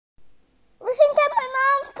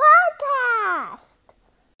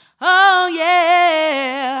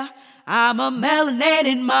I'm a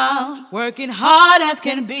melanated mom, working hard as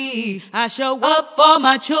can be. I show up for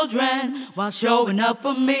my children while showing up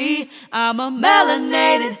for me. I'm a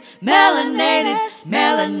melanated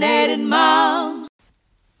mom.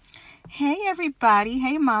 Hey everybody,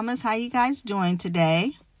 hey mamas, how you guys doing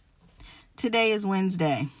today? Today is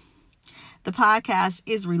Wednesday. The podcast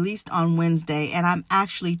is released on Wednesday, and I'm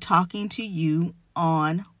actually talking to you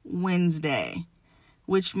on Wednesday,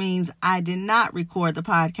 which means I did not record the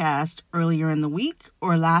podcast earlier in the week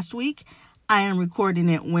or last week. I am recording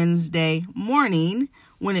it Wednesday morning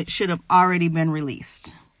when it should have already been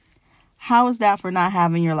released. How is that for not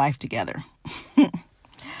having your life together?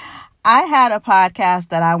 I had a podcast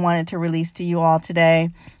that I wanted to release to you all today,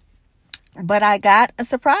 but I got a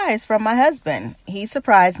surprise from my husband. He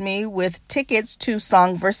surprised me with tickets to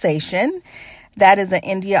Songversation. That is an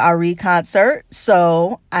India Arie concert,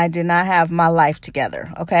 so I did not have my life together,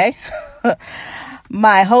 okay?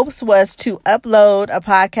 My hopes was to upload a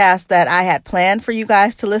podcast that I had planned for you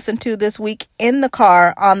guys to listen to this week in the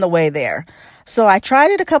car on the way there. So I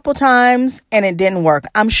tried it a couple times and it didn't work.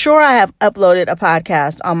 I'm sure I have uploaded a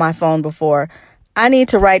podcast on my phone before. I need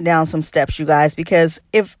to write down some steps, you guys, because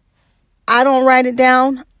if I don't write it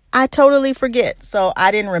down, I totally forget. So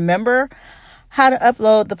I didn't remember how to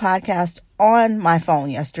upload the podcast on my phone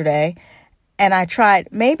yesterday. And I tried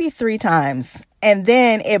maybe 3 times. And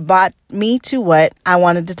then it brought me to what I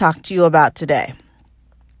wanted to talk to you about today.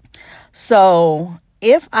 So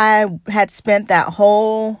if I had spent that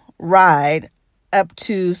whole ride up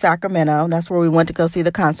to Sacramento, that's where we went to go see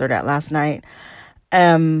the concert at last night,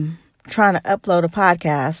 trying to upload a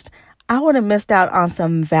podcast, I would have missed out on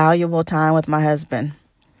some valuable time with my husband.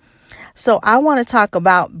 So I want to talk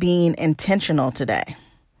about being intentional today.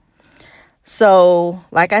 So,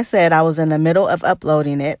 like I said, I was in the middle of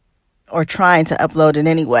uploading it, or trying to upload it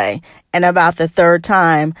anyway. And about the 3rd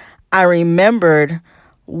time, I remembered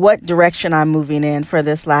what direction I'm moving in for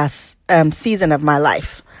this last season of my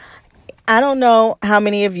life. I don't know how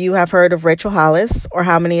many of you have heard of Rachel Hollis or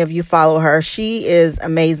how many of you follow her. She is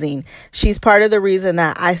amazing. She's part of the reason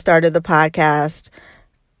that I started the podcast.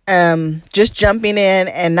 Just jumping in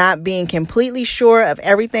and not being completely sure of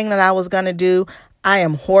everything that I was going to do. I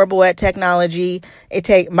am horrible at technology.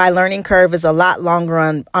 My learning curve is a lot longer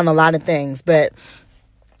on a lot of things, but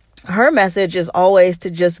her message is always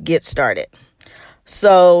to just get started.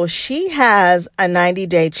 So she has a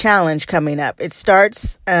 90-day challenge coming up. It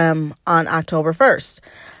starts on October 1st.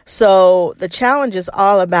 So the challenge is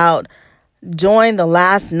all about doing the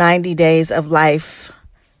last 90 days of life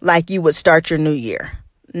like you would start your new year.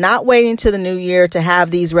 Not waiting to the new year to have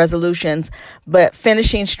these resolutions, but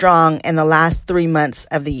finishing strong in the last 3 months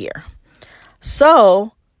of the year.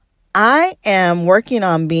 So I am working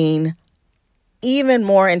on being even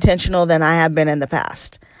more intentional than I have been in the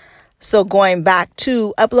past. So going back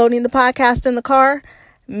to uploading the podcast in the car,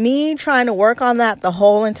 me trying to work on that the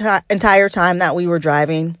whole entire time that we were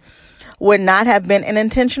driving would not have been an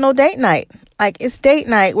intentional date night. Like, it's date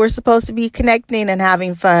night. We're supposed to be connecting and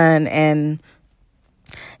having fun and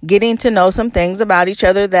getting to know some things about each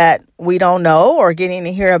other that we don't know, or getting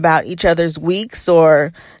to hear about each other's weeks,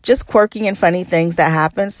 or just quirky and funny things that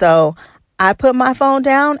happen. So I put my phone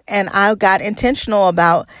down and I got intentional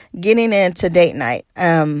about getting into date night.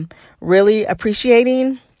 Really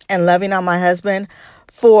appreciating and loving on my husband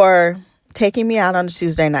for taking me out on a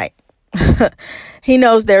Tuesday night. He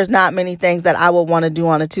knows there's not many things that I would want to do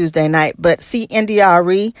on a Tuesday night, but see India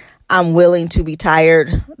Arie, I'm willing to be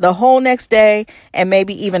tired the whole next day and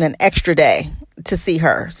maybe even an extra day to see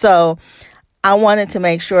her. So I wanted to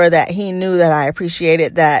make sure that he knew that I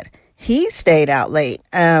appreciated that he stayed out late.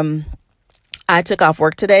 I took off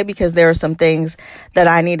work today because there were some things that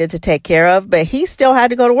I needed to take care of, but he still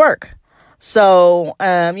had to go to work. So,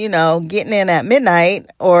 getting in at midnight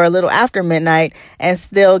or a little after midnight and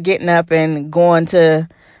still getting up and going to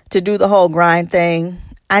do the whole grind thing,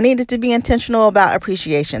 I needed to be intentional about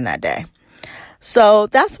appreciation that day. So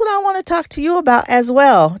that's what I want to talk to you about as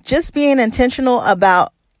well. Just being intentional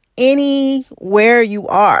about anywhere you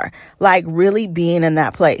are, like really being in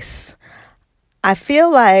that place. I feel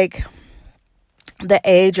like the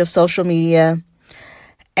age of social media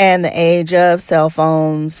and the age of cell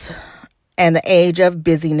phones and the age of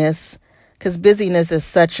busyness, because busyness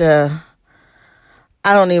is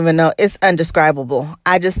I don't even know, it's undescribable.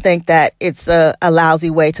 I just think that it's a lousy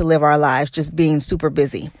way to live our lives, just being super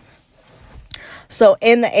busy. So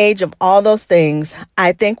in the age of all those things,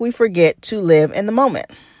 I think we forget to live in the moment.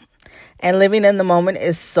 And living in the moment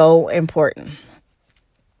is so important.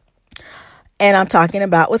 And I'm talking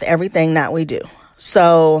about with everything that we do.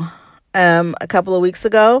 So a couple of weeks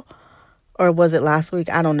ago, or was it last week?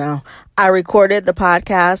 I don't know. I recorded the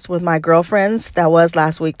podcast with my girlfriends. That was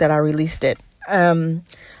last week that I released it.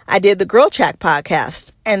 I did the Girl Chat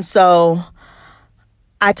podcast. And so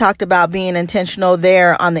I talked about being intentional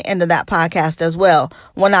there on the end of that podcast as well.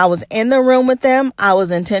 When I was in the room with them, I was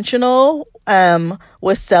intentional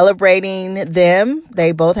with celebrating them.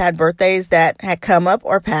 They both had birthdays that had come up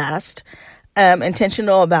or passed.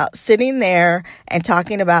 Intentional about sitting there and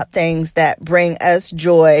talking about things that bring us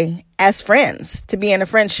joy as friends, to be in a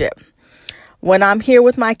friendship. When I'm here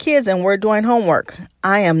with my kids and we're doing homework,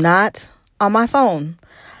 I am not on my phone.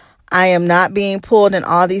 I am not being pulled in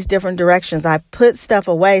all these different directions. I put stuff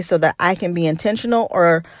away so that I can be intentional,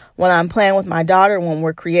 or when I'm playing with my daughter, when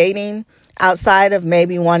we're creating, outside of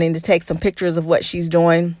maybe wanting to take some pictures of what she's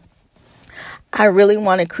doing, I really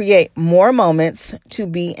want to create more moments to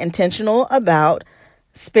be intentional about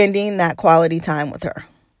spending that quality time with her.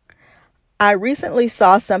 I recently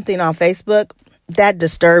saw something on Facebook that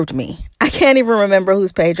disturbed me. I can't even remember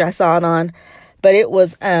whose page I saw it on, but it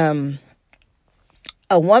was a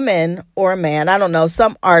woman or a man, I don't know,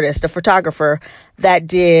 some artist, a photographer that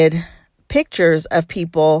did pictures of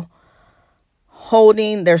people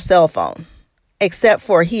holding their cell phone, except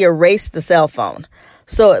for he erased the cell phone.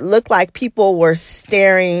 So it looked like people were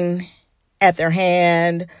staring at their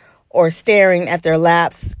hand or staring at their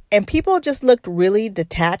laps, and people just looked really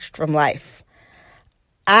detached from life.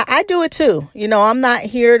 I do it too. You know, I'm not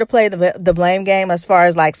here to play the blame game as far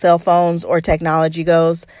as like cell phones or technology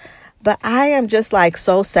goes, but I am just like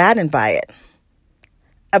so saddened by it,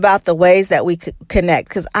 about the ways that we could connect.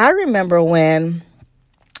 Because I remember when,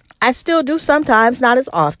 I still do sometimes, not as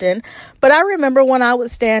often, but I remember when I would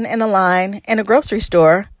stand in a line in a grocery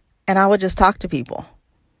store and I would just talk to people.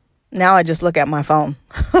 Now I just look at my phone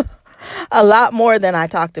a lot more than I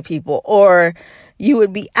talk to people. Or you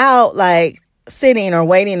would be out like sitting or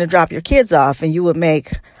waiting to drop your kids off, and you would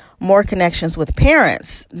make more connections with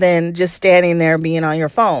parents than just standing there being on your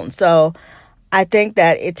phone. So I think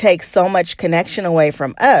that it takes so much connection away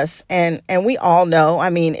from us. And we all know,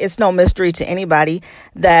 I mean, it's no mystery to anybody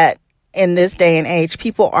that in this day and age,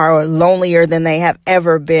 people are lonelier than they have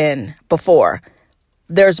ever been before.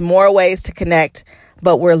 There's more ways to connect,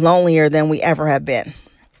 but we're lonelier than we ever have been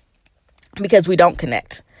because we don't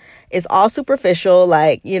connect. It's all superficial,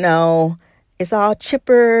 like, you know, it's all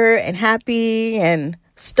chipper and happy and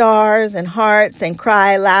stars and hearts and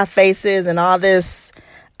cry, laugh faces and all this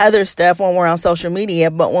other stuff when we're on social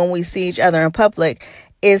media. But when we see each other in public,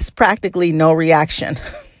 it's practically no reaction.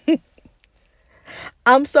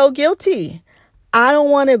 I'm so guilty. I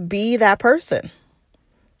don't want to be that person.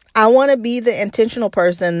 I want to be the intentional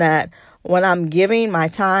person that when I'm giving my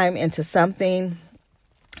time into something,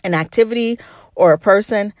 an activity or a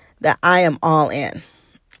person, that I am all in.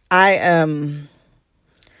 I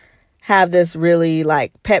have this really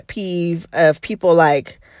like pet peeve of people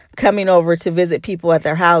like coming over to visit people at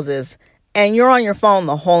their houses and you're on your phone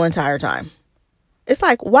the whole entire time. It's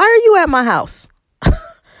like, why are you at my house?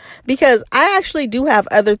 Because I actually do have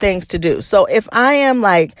other things to do. So if I am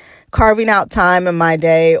like carving out time in my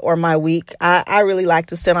day or my week, I really like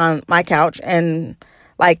to sit on my couch and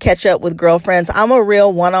like catch up with girlfriends. I'm a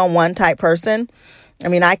real one-on-one type person. I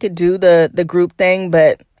mean, I could do the group thing,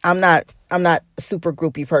 but I'm not a super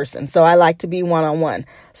groupie person. So I like to be one-on-one.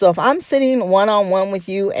 So if I'm sitting one-on-one with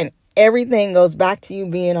you and everything goes back to you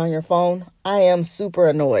being on your phone, I am super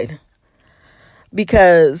annoyed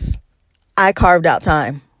because I carved out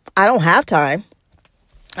time. I don't have time.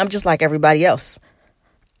 I'm just like everybody else.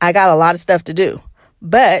 I got a lot of stuff to do,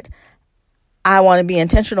 but I want to be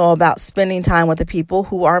intentional about spending time with the people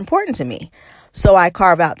who are important to me. So I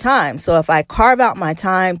carve out time. So if I carve out my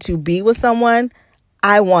time to be with someone,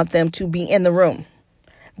 I want them to be in the room.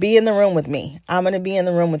 Be in the room with me. I'm going to be in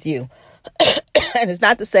the room with you. And it's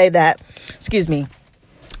not to say that,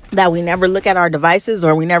 that we never look at our devices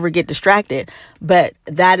or we never get distracted, but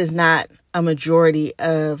that is not a majority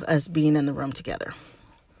of us being in the room together.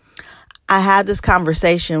 I had this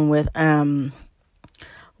conversation with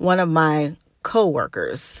one of my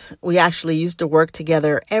coworkers. We actually used to work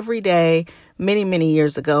together every day many, many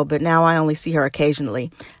years ago, but now I only see her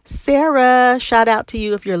occasionally. Sarah, shout out to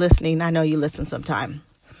you if you're listening. I know you listen sometime.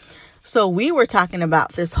 So we were talking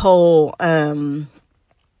about this whole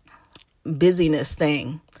busyness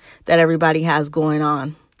thing that everybody has going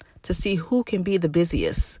on to see who can be the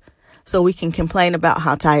busiest so we can complain about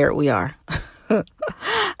how tired we are.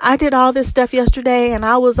 I did all this stuff yesterday and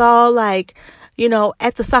I was all like, you know,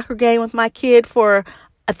 at the soccer game with my kid for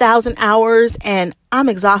 1,000 hours and I'm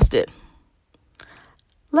exhausted.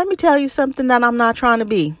 Let me tell you something that I'm not trying to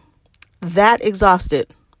be. That exhausted.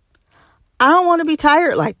 I don't want to be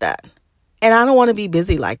tired like that. And I don't want to be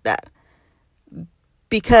busy like that,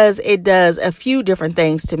 because it does a few different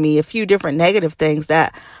things to me, a few different negative things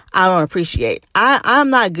that I don't appreciate. I'm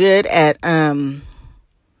not good at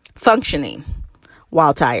functioning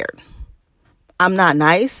while tired. I'm not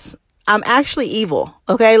nice. I'm actually evil.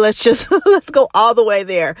 Okay, let's go all the way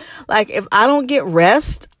there. Like, if I don't get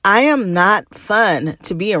rest, I am not fun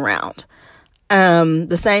to be around.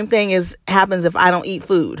 The same thing happens if I don't eat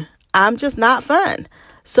food. I'm just not fun.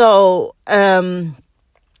 So, when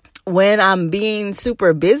I'm being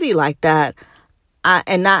super busy like that,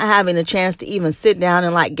 and not having a chance to even sit down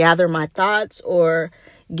and like gather my thoughts, or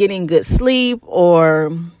getting good sleep,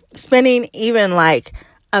 or spending even like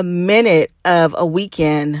a minute of a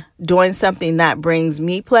weekend doing something that brings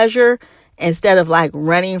me pleasure instead of like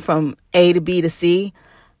running from A to B to C,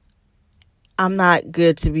 I'm not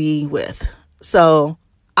good to be with. So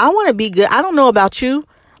I want to be good. I don't know about you,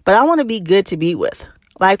 but I want to be good to be with.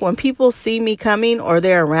 Like, when people see me coming or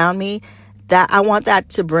they're around me, that I want that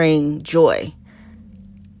to bring joy,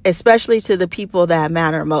 especially to the people that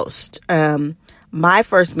matter most. My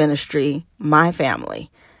first ministry, my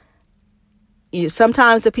family.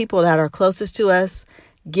 Sometimes the people that are closest to us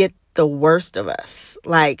get the worst of us,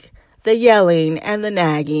 like the yelling and the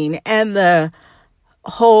nagging and the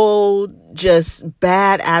whole just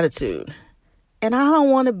bad attitude. And I don't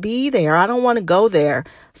want to be there. I don't want to go there.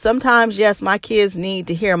 Sometimes, yes, my kids need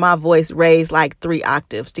to hear my voice raised like 3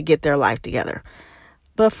 octaves to get their life together.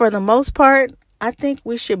 But for the most part, I think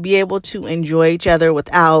we should be able to enjoy each other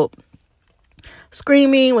without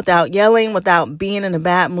screaming, without yelling, without being in a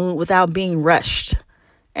bad mood, without being rushed.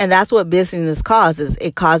 And that's what busyness causes.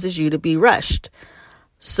 It causes you to be rushed.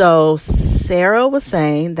 So Sarah was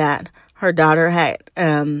saying that her daughter had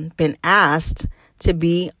been asked to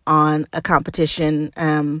be on a competition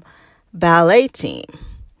ballet team.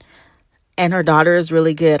 And her daughter is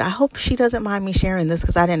really good. I hope she doesn't mind me sharing this,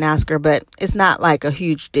 because I didn't ask her, but it's not like a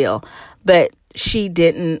huge deal. But she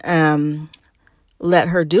didn't let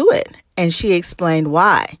her do it. And she explained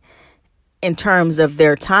why, in terms of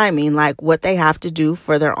their timing, like what they have to do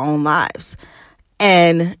for their own lives.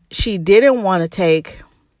 And she didn't want to take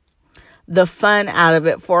the fun out of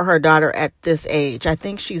it for her daughter at this age. I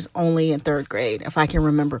think she's only in 3rd grade, if I can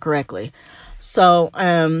remember correctly. So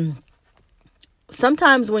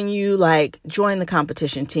sometimes when you like join the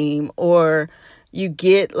competition team, or you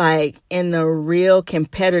get like in the real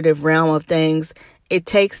competitive realm of things, it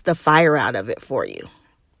takes the fire out of it for you.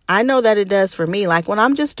 I know that it does for me. Like, when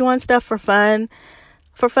I'm just doing stuff for fun,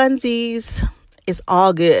 for funsies, it's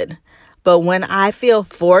all good. But when I feel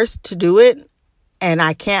forced to do it and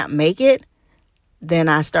I can't make it, then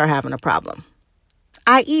I start having a problem.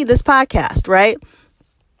 I.e. this podcast, right?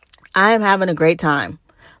 I am having a great time.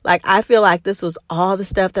 Like, I feel like this was all the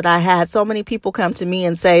stuff that I had. So many people come to me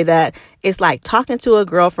and say that it's like talking to a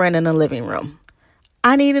girlfriend in a living room.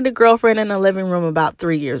 I needed a girlfriend in a living room about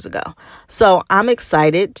 3 years ago. So I'm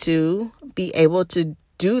excited to be able to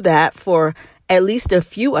do that for at least a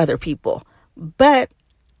few other people. But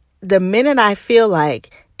the minute I feel like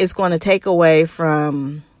it's going to take away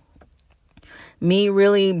from me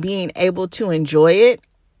really being able to enjoy it,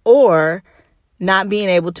 or not being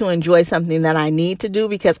able to enjoy something that I need to do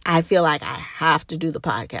because I feel like I have to do the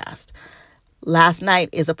podcast. Last night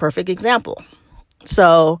is a perfect example.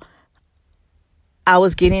 So I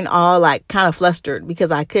was getting all like kind of flustered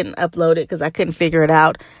because I couldn't upload it, because I couldn't figure it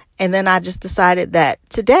out. And then I just decided that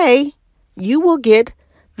today you will get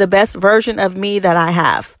the best version of me that I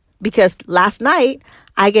have, because last night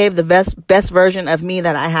I gave the best version of me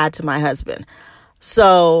that I had to my husband.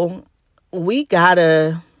 So we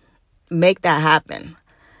gotta make that happen.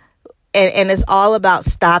 And it's all about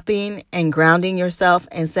stopping and grounding yourself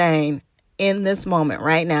and saying, in this moment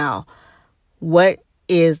right now, what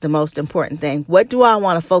is the most important thing? What do I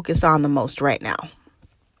want to focus on the most right now?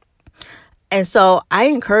 And so I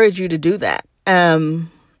encourage you to do that.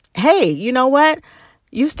 Hey, you know what?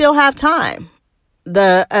 You still have time.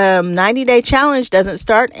 The 90-day challenge doesn't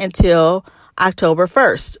start until October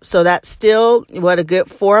 1st. So that's still, a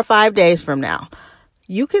good 4 or 5 days from now.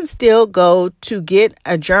 You can still go to get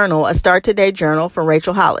a journal, a Start Today journal from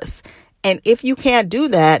Rachel Hollis. And if you can't do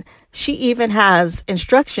that, she even has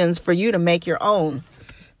instructions for you to make your own,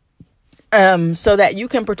 so that you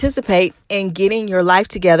can participate in getting your life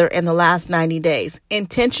together in the last 90 days,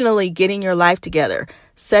 intentionally getting your life together,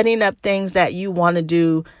 setting up things that you want to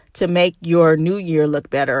do to make your new year look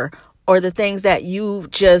better, or the things that you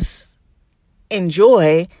just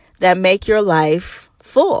enjoy that make your life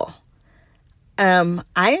full.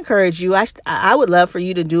 I encourage you. I would love for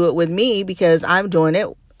you to do it with me, because I'm doing it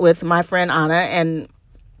with my friend Anna, and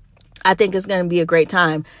I think it's going to be a great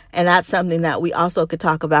time. And that's something that we also could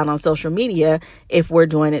talk about on social media if we're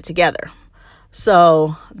doing it together.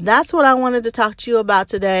 So that's what I wanted to talk to you about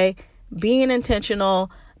today. Being intentional,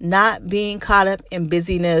 not being caught up in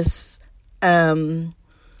busyness,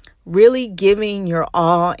 really giving your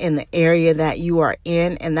all in the area that you are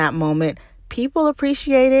in that moment. People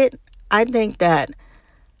appreciate it. I think that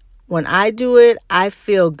when I do it, I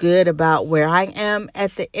feel good about where I am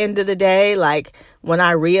at the end of the day. Like when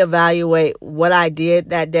I reevaluate what I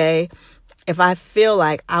did that day, if I feel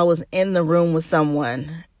like I was in the room with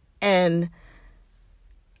someone and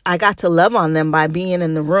I got to love on them by being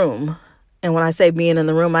in the room. And when I say being in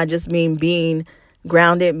the room, I just mean being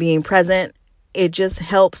grounded, being present. It just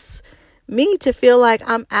helps me to feel like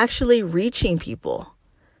I'm actually reaching people.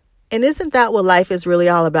 And isn't that what life is really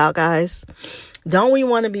all about, guys? Don't we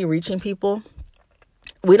want to be reaching people?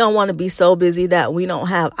 We don't want to be so busy that we don't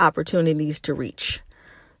have opportunities to reach.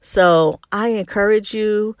 So I encourage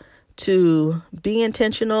you to be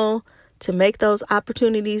intentional, to make those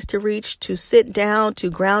opportunities to reach, to sit down, to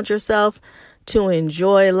ground yourself, to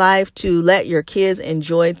enjoy life, to let your kids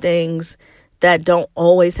enjoy things that don't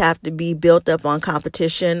always have to be built up on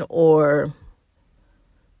competition or,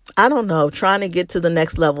 I don't know, trying to get to the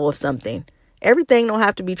next level of something. Everything don't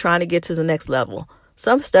have to be trying to get to the next level.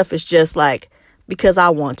 Some stuff is just like, because I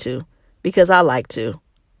want to, because I like to.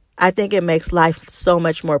 I think it makes life so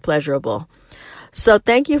much more pleasurable. So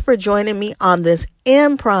thank you for joining me on this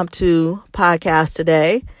impromptu podcast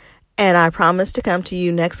today. And I promise to come to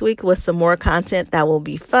you next week with some more content that will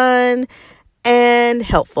be fun and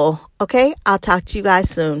helpful. Okay, I'll talk to you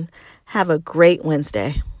guys soon. Have a great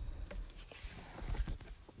Wednesday.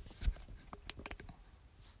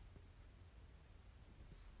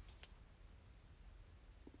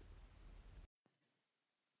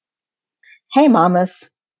 Hey, mamas.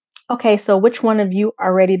 Okay, so which one of you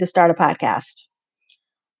are ready to start a podcast?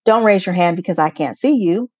 Don't raise your hand because I can't see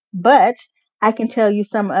you, but I can tell you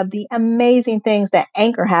some of the amazing things that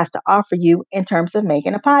Anchor has to offer you in terms of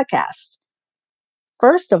making a podcast.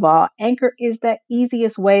 First of all, Anchor is the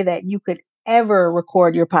easiest way that you could ever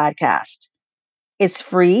record your podcast. It's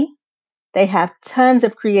free. They have tons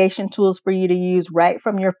of creation tools for you to use right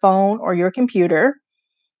from your phone or your computer.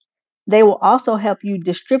 They will also help you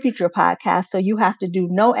distribute your podcast so you have to do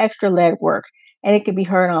no extra legwork, and it can be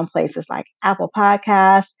heard on places like Apple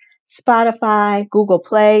Podcasts, Spotify, Google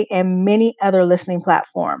Play, and many other listening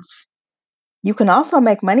platforms. You can also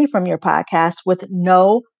make money from your podcast with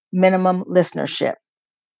no minimum listenership.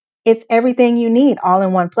 It's everything you need all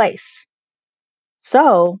in one place.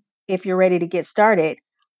 So if you're ready to get started,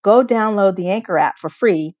 go download the Anchor app for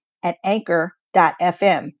free at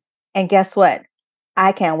anchor.fm. And guess what?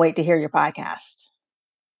 I can't wait to hear your podcast.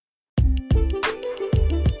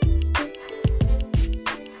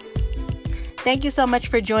 Thank you so much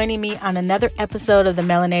for joining me on another episode of the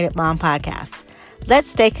Melanated Mom Podcast. Let's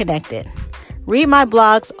stay connected. Read my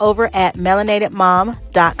blogs over at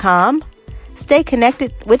melanatedmom.com. Stay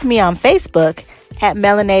connected with me on Facebook at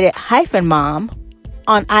melanated-mom,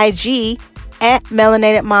 on IG at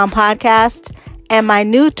Melanated Mom Podcast, and my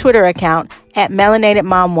new Twitter account at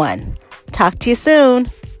melanatedmom1. Talk to you soon.